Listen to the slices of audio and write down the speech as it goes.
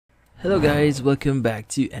Hello guys, welcome back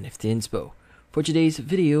to NFT Inspo. For today's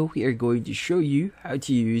video, we are going to show you how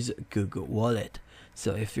to use Google Wallet.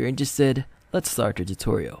 So if you're interested, let's start the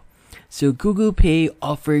tutorial. So Google Pay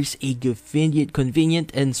offers a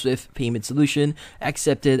convenient and swift payment solution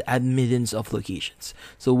accepted at millions of locations.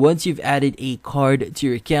 So once you've added a card to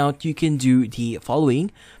your account, you can do the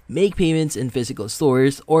following: make payments in physical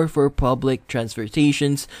stores or for public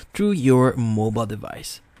transportations through your mobile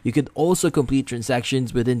device. You can also complete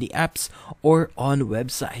transactions within the apps or on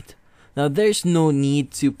website. Now, there's no need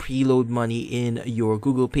to preload money in your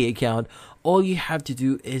Google Pay account. All you have to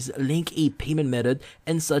do is link a payment method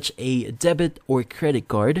and such a debit or credit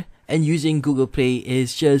card, and using Google Pay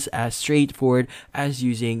is just as straightforward as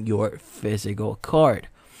using your physical card.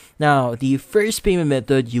 Now, the first payment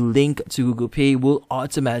method you link to Google Pay will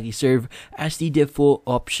automatically serve as the default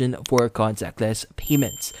option for contactless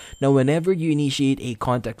payments. Now, whenever you initiate a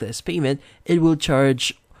contactless payment, it will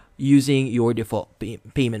charge using your default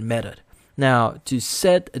payment method. Now, to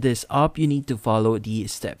set this up, you need to follow the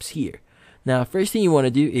steps here. Now, first thing you want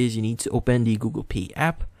to do is you need to open the Google Pay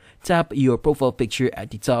app, tap your profile picture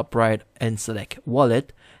at the top right and select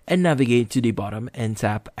Wallet, and navigate to the bottom and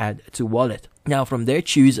tap Add to Wallet. Now from there,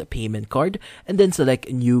 choose a payment card and then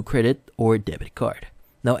select New Credit or Debit Card.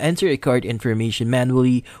 Now enter a card information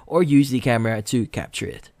manually or use the camera to capture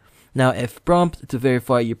it. Now if prompted to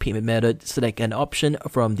verify your payment method, select an option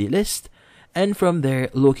from the list, and from there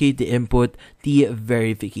locate the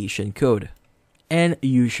verification code. And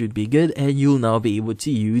you should be good, and you'll now be able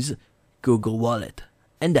to use Google Wallet.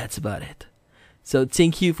 And that's about it. So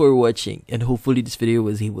thank you for watching, and hopefully this video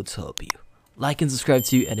was able to help you. Like and subscribe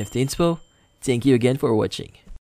to NFT Inspo. Thank you again for watching.